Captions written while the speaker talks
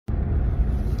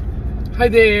Hi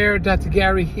there, Dr.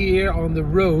 Gary here on the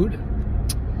road.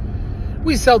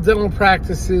 We sell dental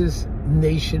practices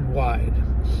nationwide.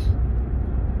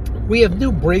 We have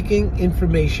new breaking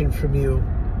information from you,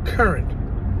 current,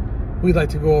 we'd like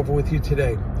to go over with you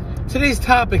today. Today's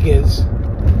topic is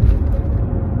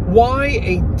why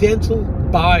a dental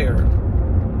buyer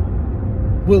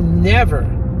will never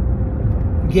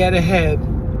get ahead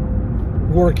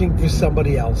working for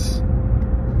somebody else.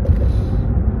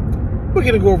 We're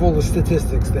going to go over all the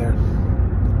statistics there.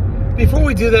 Before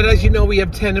we do that, as you know, we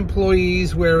have 10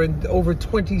 employees. We're in over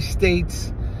 20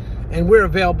 states, and we're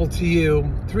available to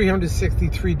you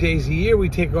 363 days a year. We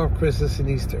take off Christmas and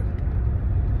Easter.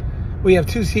 We have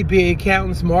 2 CPA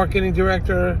accountants, marketing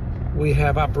director. We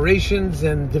have operations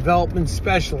and development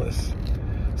specialists.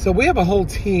 So we have a whole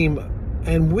team,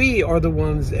 and we are the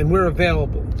ones, and we're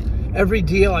available. Every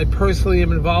deal I personally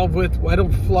am involved with, I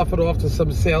don't fluff it off to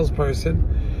some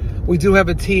salesperson. We do have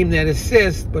a team that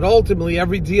assists, but ultimately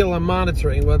every deal I'm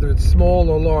monitoring, whether it's small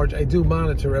or large, I do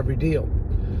monitor every deal.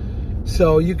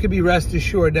 So you can be rest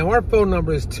assured. Now our phone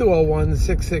number is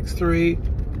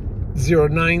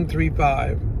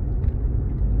 201-663-0935.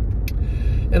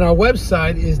 And our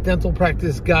website is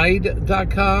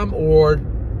dentalpracticeguide.com or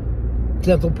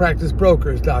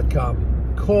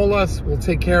dentalpracticebrokers.com. Call us, we'll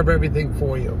take care of everything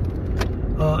for you.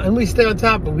 And we stay on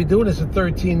top of it. We've been doing this for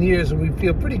 13 years, and we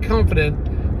feel pretty confident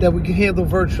that we can handle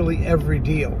virtually every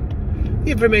deal.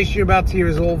 The information you're about to hear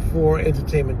is all for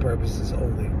entertainment purposes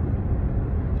only.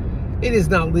 It is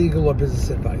not legal or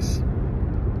business advice.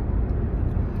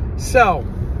 So,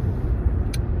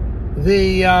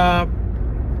 the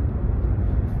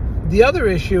other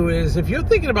issue is, if you're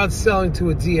thinking about selling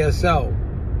to a DSO,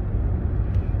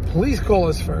 please call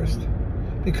us first,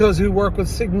 because we work with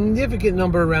a significant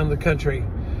number around the country.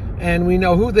 And we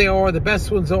know who they are, the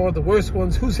best ones are, the worst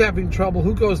ones, who's having trouble,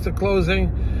 who goes to closing,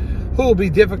 who will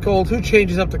be difficult, who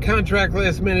changes up the contract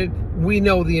last minute. We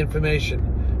know the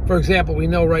information. For example, we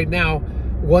know right now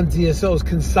one DSO is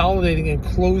consolidating and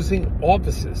closing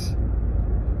offices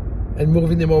and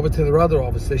moving them over to their other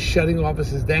offices, shutting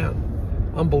offices down.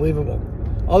 Unbelievable.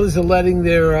 Others are letting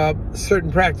their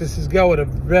certain practices go at a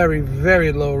very,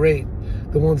 very low rate,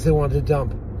 the ones they want to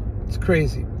dump. It's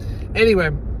crazy. Anyway,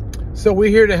 so we're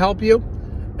here to help you.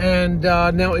 And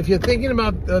now, if you're thinking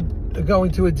about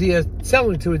selling to a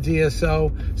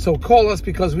DSO, so call us,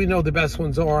 because we know the best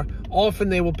ones are. Often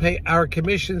they will pay our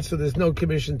commission, so there's no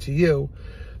commission to you.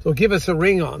 So give us a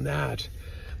ring on that,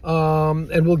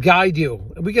 and we'll guide you.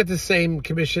 And we get the same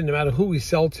commission no matter who we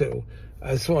sell to,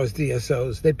 as far as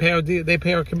DSOs. They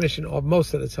pay our commission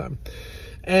most of the time.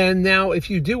 And now, if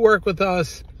you do work with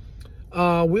us,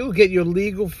 we will get your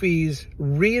legal fees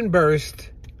reimbursed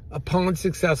upon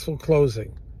successful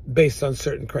closing, based on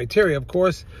certain criteria. Of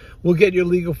course, we'll get your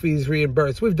legal fees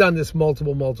reimbursed. We've done this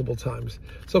multiple times.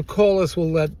 So call us,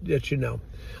 we'll let you know.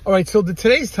 All right, so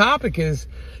today's topic is,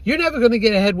 you're never going to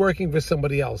get ahead working for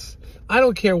somebody else. I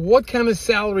don't care what kind of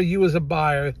salary you as a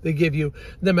buyer they give you,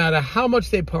 no matter how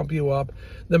much they pump you up,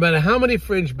 no matter how many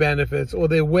fringe benefits, or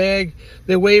they wave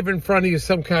in front of you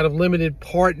some kind of limited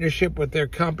partnership with their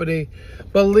company.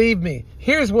 Believe me,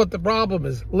 here's what the problem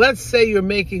is. Let's say you're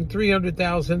making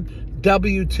 $300,000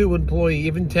 W-2 employee,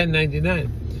 even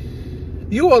 1099.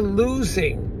 You are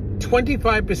losing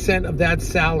 25% of that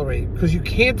salary because you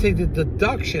can't take the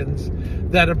deductions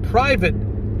that a private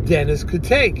dentist could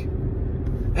take.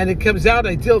 And it comes out,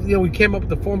 we came up with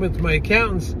the formula with my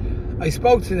accountants. I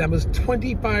spoke to them, it was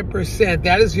 25%.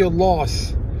 That is your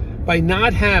loss by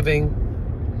not having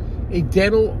a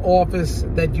dental office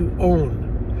that you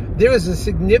own. There is a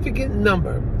significant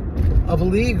number of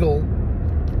legal,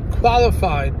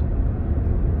 qualified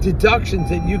deductions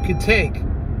that you could take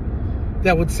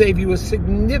that would save you a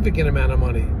significant amount of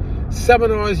money.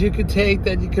 Seminars you could take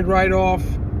that you could write off,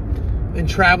 and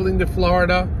traveling to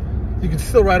Florida. You can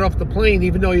still write off the plane,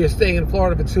 even though you're staying in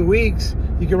Florida for 2 weeks.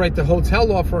 You can write the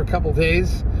hotel off for a couple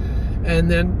days, and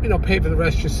then pay for the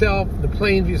rest yourself, the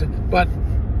plane visa. But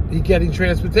you're getting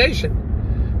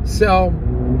transportation. So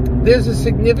there's a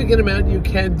significant amount you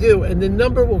can do, and the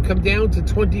number will come down to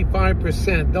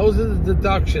 25%. Those are the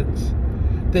deductions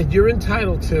that you're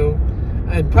entitled to,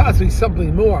 and possibly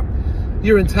something more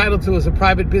you're entitled to as a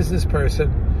private business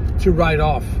person to write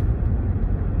off.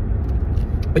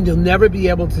 And you'll never be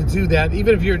able to do that,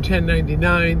 even if you're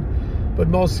 1099, but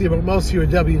most of you are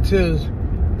W-2s.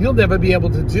 You'll never be able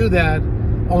to do that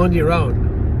on your own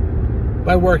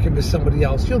by working for somebody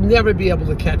else. You'll never be able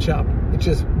to catch up. It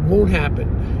just won't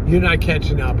happen. You're not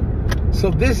catching up.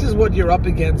 So this is what you're up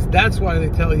against. That's why they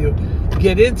tell you,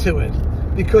 get into it.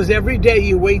 Because every day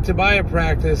you wait to buy a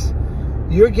practice,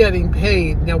 you're getting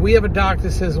paid. Now, we have a doctor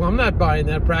that says, well, I'm not buying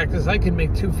that practice. I can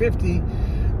make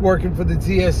 $250 working for the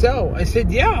DSO. I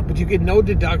said, yeah, but you get no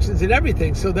deductions and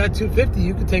everything. So that $250,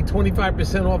 you could take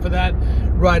 25% off of that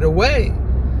right away,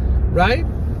 right?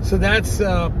 So that's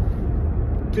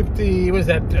 50, what is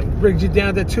that? Brings you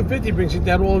down to 250, brings you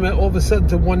down all of a sudden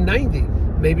to 190.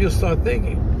 Maybe you'll start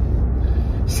thinking.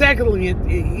 Secondly,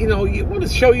 you want to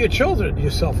show your children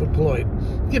you're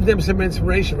self-employed. Give them some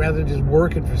inspiration rather than just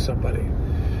working for somebody.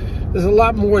 There's a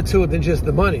lot more to it than just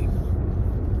the money.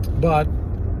 But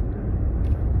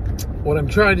what I'm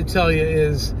trying to tell you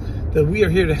is that we are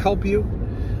here to help you,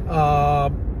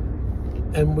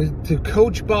 and to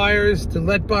coach buyers, to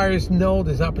let buyers know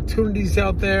there's opportunities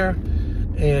out there,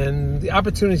 and the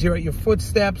opportunities are at your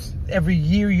footsteps. Every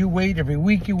year you wait, every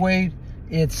week you wait,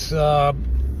 it's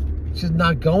just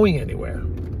not going anywhere.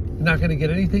 You're not going to get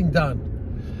anything done.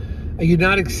 You're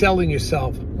not excelling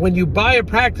yourself. When you buy a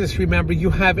practice, remember, you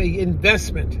have an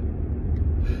investment.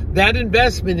 That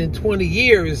investment in 20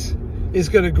 years is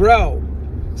going to grow.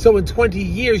 So in 20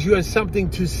 years, you have something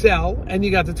to sell, and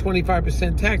you got the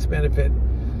 25% tax benefit.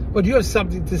 But you have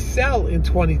something to sell in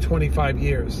 20, 25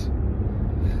 years.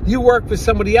 You work for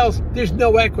somebody else, there's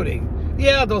no equity.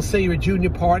 Yeah, they'll say you're a junior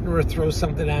partner or throw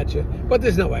something at you, but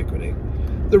there's no equity.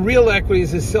 The real equity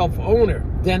is a self-owner,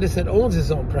 dentist that owns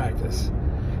his own practice.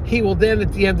 He will then,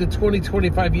 at the end of 20,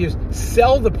 25 years,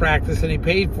 sell the practice that he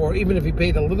paid for, even if he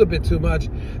paid a little bit too much,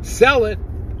 sell it,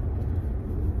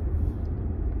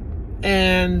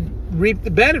 and reap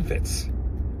the benefits.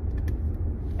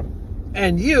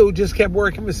 And you just kept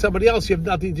working with somebody else. You have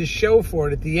nothing to show for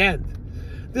it at the end.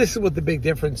 This is what the big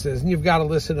difference is. And you've got to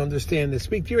listen, understand this.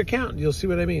 Speak to your accountant. You'll see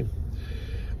what I mean.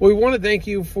 Well, we want to thank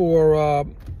you for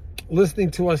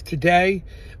listening to us today.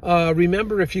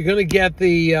 Remember, if you're going to get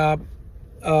the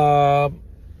want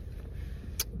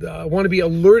to be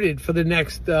alerted for the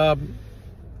next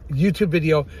YouTube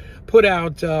video, put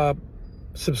out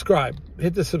subscribe.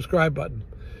 Hit the subscribe button.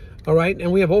 All right?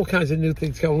 And we have all kinds of new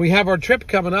things coming. We have our trip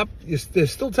coming up.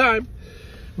 There's still time.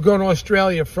 We're going to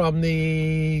Australia from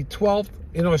the 12th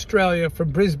in Australia,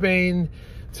 from Brisbane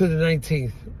to the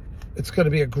 19th. It's going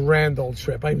to be a grand old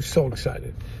trip. I'm so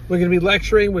excited. We're going to be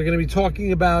lecturing. We're going to be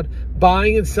talking about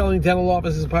buying and selling dental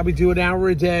offices. Probably do an hour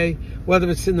a day, whether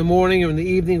it's in the morning or in the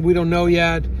evening. We don't know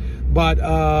yet. But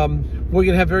we're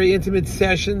going to have very intimate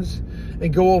sessions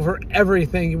and go over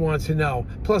everything you want to know.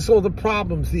 Plus all the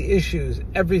problems, the issues,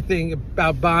 everything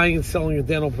about buying and selling a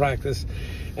dental practice,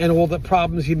 and all the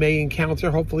problems you may encounter.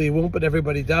 Hopefully you won't, but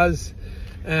everybody does.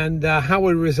 And how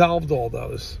we resolved all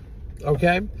those.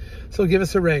 Okay? So give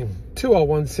us a ring.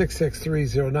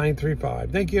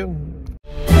 201-663-0935. Thank you.